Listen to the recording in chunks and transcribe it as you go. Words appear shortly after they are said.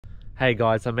Hey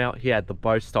guys, I'm out here at the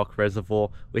Bostock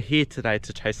Reservoir. We're here today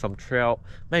to chase some trout,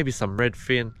 maybe some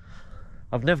redfin.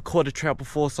 I've never caught a trout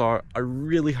before, so I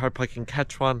really hope I can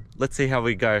catch one. Let's see how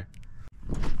we go.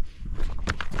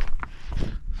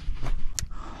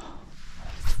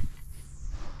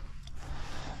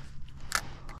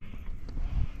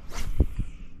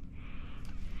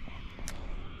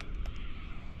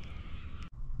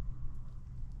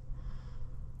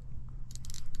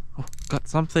 Oh, got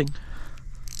something.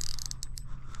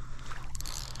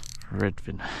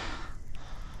 Redfin.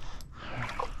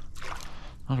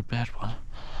 Not a bad one.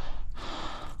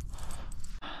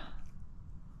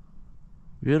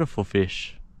 Beautiful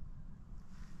fish.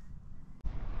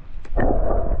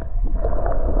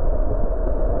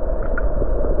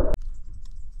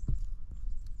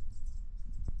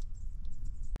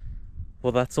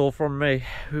 Well, that's all from me.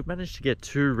 We managed to get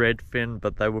 2 redfin,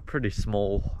 but they were pretty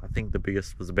small. I think the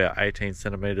biggest was about 18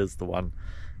 centimeters, the one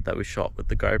that we shot with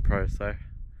the GoPro, so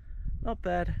not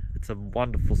bad. It's a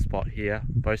wonderful spot here,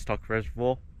 Bostock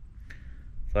Reservoir.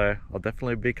 So I'll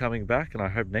definitely be coming back, and I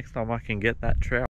hope next time I can get that trout.